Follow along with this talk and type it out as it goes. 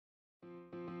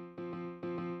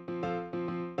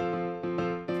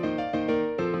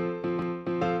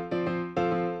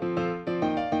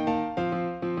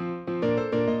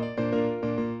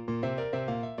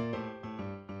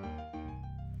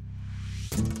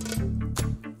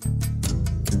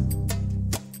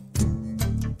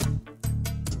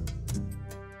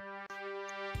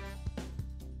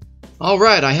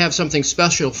Alright, I have something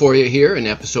special for you here in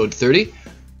episode 30.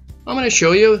 I'm going to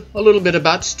show you a little bit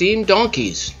about steam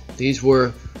donkeys. These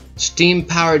were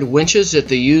steam-powered winches that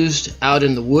they used out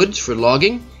in the woods for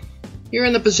logging. Here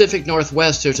in the Pacific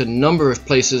Northwest, there's a number of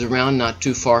places around not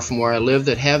too far from where I live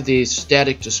that have these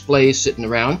static displays sitting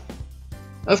around.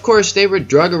 Of course, they were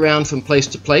drug around from place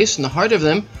to place, and the heart of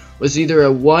them was either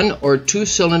a 1 or 2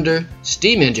 cylinder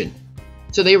steam engine.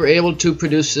 So they were able to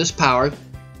produce this power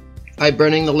by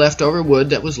burning the leftover wood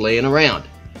that was laying around.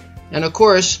 And of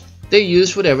course, they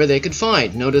used whatever they could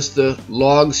find. Notice the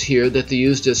logs here that they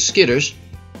used as skidders.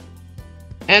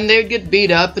 And they'd get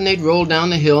beat up and they'd roll down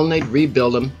the hill and they'd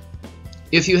rebuild them.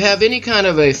 If you have any kind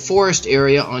of a forest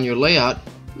area on your layout,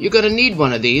 you're going to need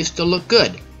one of these to look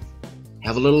good.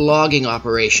 Have a little logging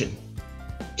operation.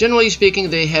 Generally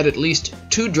speaking, they had at least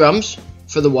 2 drums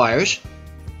for the wires.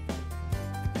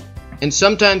 And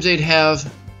sometimes they'd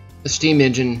have a steam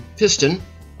engine piston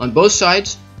on both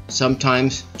sides,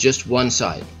 sometimes just one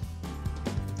side.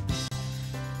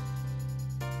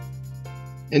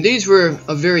 And these were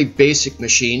a very basic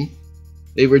machine.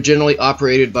 They were generally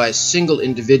operated by a single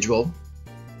individual,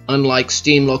 unlike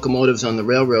steam locomotives on the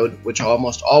railroad, which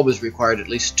almost always required at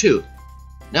least 2.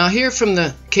 Now here from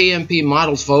the KMP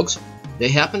models, folks, they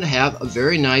happen to have a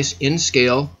very nice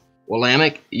in-scale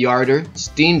Willamette Yarder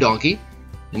steam donkey.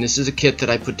 And this is a kit that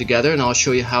I put together, and I'll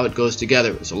show you how it goes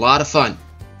together. It's a lot of fun.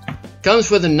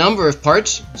 Comes with a number of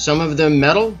parts, some of them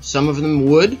metal, some of them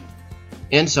wood,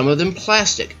 and some of them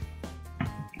plastic.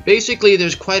 Basically,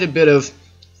 there's quite a bit of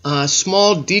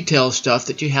small detail stuff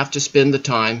that you have to spend the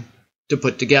time to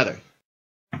put together.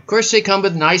 Of course, they come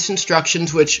with nice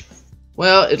instructions, which,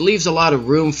 well, it leaves a lot of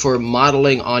room for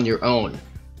modeling on your own.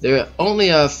 They're only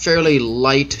a fairly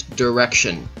light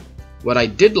direction. What I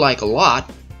did like a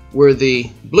lot were the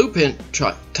blueprint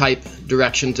type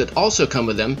directions that also come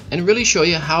with them and really show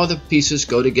you how the pieces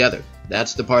go together.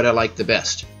 That's the part I like the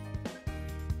best.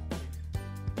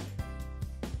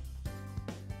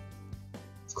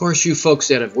 Of course, you folks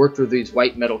that have worked with these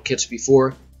white metal kits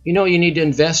before, you know you need to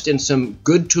invest in some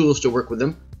good tools to work with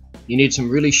them. You need some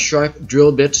really sharp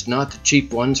drill bits, not the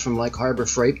cheap ones from like Harbor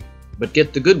Freight, but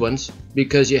get the good ones,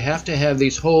 because you have to have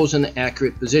these holes in the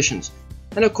accurate positions.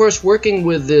 And of course, working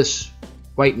with this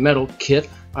white metal kit,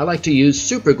 I like to use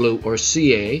super glue, or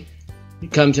CA.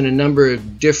 It comes in a number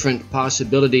of different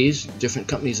possibilities, different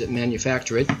companies that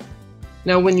manufacture it.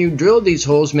 Now when you drill these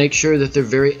holes, make sure that they're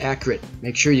very accurate.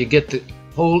 Make sure you get the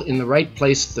hole in the right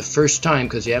place the first time,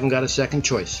 because you haven't got a second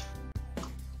choice.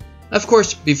 Of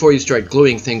course, before you start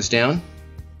gluing things down,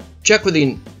 check with the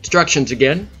instructions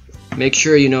again. Make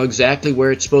sure you know exactly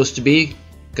where it's supposed to be,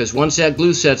 because once that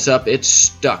glue sets up, it's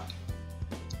stuck.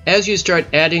 As you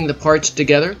start adding the parts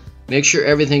together, make sure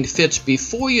everything fits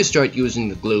before you start using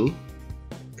the glue,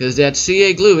 because that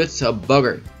CA glue, it's a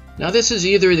bugger. Now this is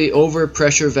either the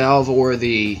overpressure valve or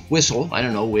the whistle, I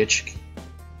don't know which.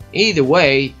 Either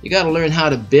way, you got to learn how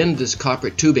to bend this copper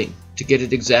tubing to get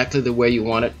it exactly the way you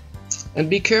want it.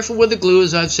 And be careful with the glue,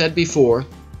 as I've said before,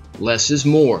 less is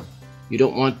more. You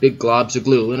don't want big globs of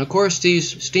glue. And of course,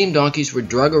 these steam donkeys were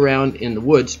drug around in the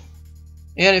woods,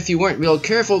 and if you weren't real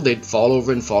careful, they'd fall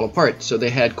over and fall apart. So they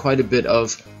had quite a bit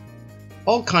of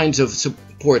all kinds of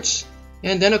supports.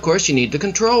 And then of course you need the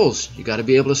controls. You got to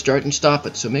be able to start and stop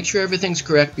it. So make sure everything's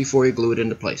correct before you glue it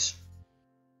into place.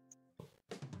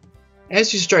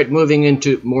 As you start moving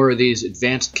into more of these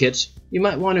advanced kits, you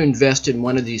might want to invest in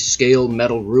one of these scale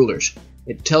metal rulers.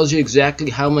 It tells you exactly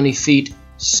how many feet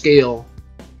scale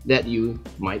that you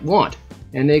might want.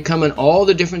 And they come in all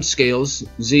the different scales,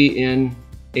 Z, N,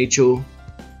 H,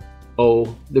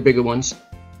 O, the bigger ones.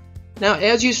 Now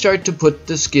as you start to put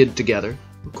the skid together,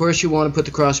 of course you want to put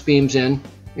the cross beams in,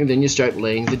 and then you start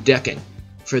laying the decking.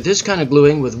 For this kind of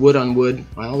gluing with wood on wood,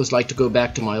 I always like to go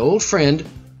back to my old friend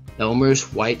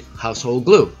Elmer's white household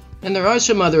glue. And there are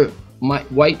some other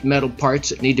white metal parts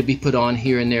that need to be put on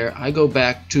here and there. I go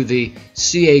back to the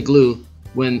CA glue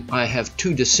when I have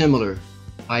 2 dissimilar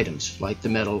items like the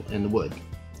metal and the wood.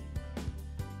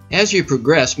 As you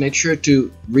progress, make sure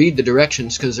to read the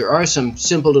directions, because there are some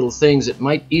simple little things that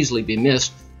might easily be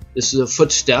missed. This is a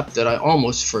footstep that I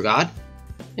almost forgot.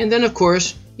 And then of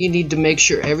course, you need to make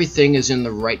sure everything is in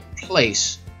the right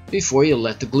place before you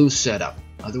let the glue set up.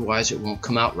 Otherwise it won't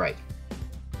come out right.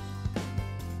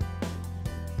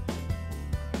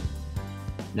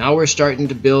 Now we're starting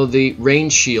to build the rain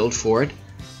shield for it.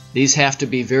 These have to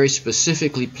be very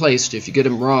specifically placed. If you get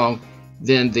them wrong,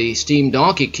 then the steam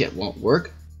donkey kit won't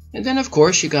work. And then of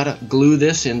course you got to glue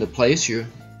this into place, your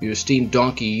steam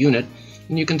donkey unit,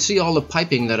 and you can see all the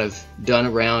piping that I've done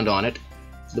around on it.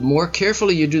 The more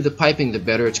carefully you do the piping, the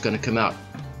better it's going to come out.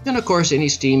 Then of course any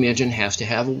steam engine has to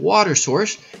have a water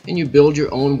source, and you build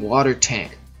your own water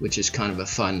tank, which is kind of a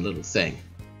fun little thing.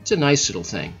 It's a nice little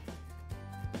thing.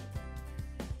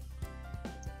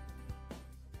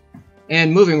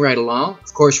 And moving right along,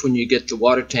 of course when you get the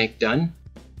water tank done,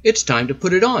 it's time to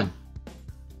put it on.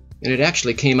 And it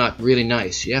actually came out really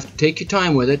nice. You have to take your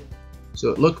time with it, so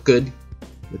it looked good,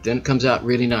 but then it comes out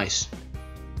really nice.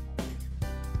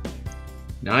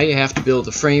 Now you have to build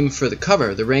the frame for the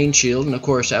cover, the rain shield, and of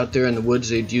course out there in the woods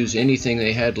they'd use anything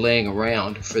they had laying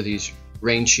around for these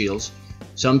rain shields.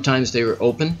 Sometimes they were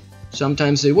open,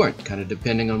 sometimes they weren't, kind of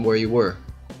depending on where you were.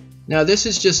 Now this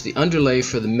is just the underlay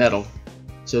for the metal,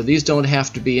 so these don't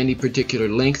have to be any particular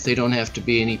length, they don't have to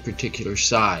be any particular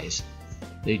size.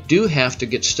 They do have to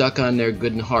get stuck on there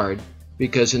good and hard,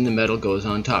 because then the metal goes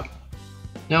on top.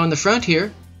 Now in the front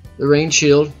here, the rain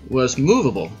shield was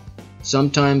movable.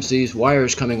 Sometimes these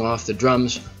wires coming off the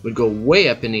drums would go way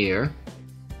up in the air,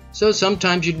 so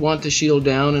sometimes you'd want the shield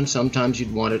down and sometimes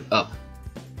you'd want it up.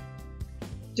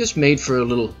 Just made for a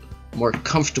little more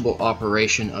comfortable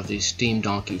operation of these steam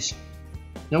donkeys.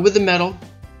 Now with the metal,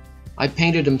 I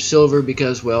painted them silver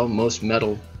because, well, most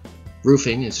metal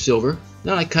roofing is silver.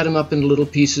 Then I cut them up into little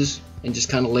pieces and just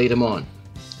kind of laid them on.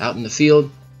 Out in the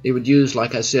field, they would use,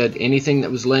 like I said, anything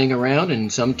that was laying around,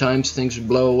 and sometimes things would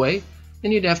blow away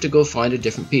and you'd have to go find a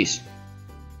different piece.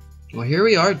 Well, here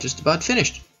we are, just about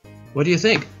finished. What do you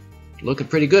think? Looking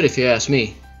pretty good if you ask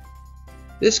me.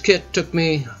 This kit took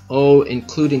me,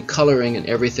 including coloring and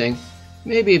everything,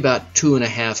 maybe about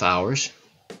 2.5 hours.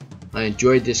 I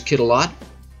enjoyed this kit a lot.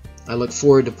 I look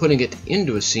forward to putting it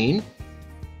into a scene.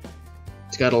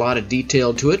 It's got a lot of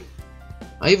detail to it.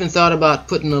 I even thought about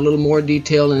putting a little more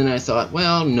detail, and then I thought,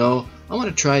 well, no, I want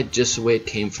to try it just the way it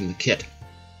came from the kit.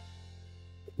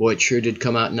 Boy, it sure did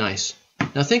come out nice.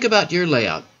 Now think about your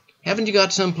layout. Haven't you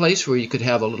got some place where you could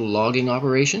have a little logging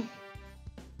operation?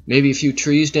 Maybe a few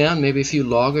trees down, maybe a few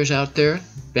loggers out there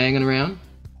banging around?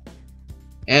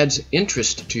 Adds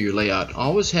interest to your layout.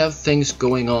 Always have things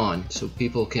going on so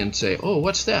people can say, oh,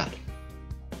 what's that?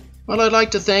 Well, I'd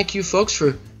like to thank you folks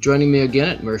for joining me again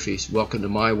at Murphy's Welcome to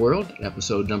My World,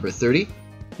 episode number 30.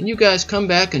 And you guys come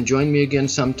back and join me again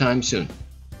sometime soon.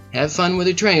 Have fun with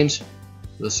your trains.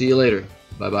 We'll see you later.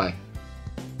 Bye-bye.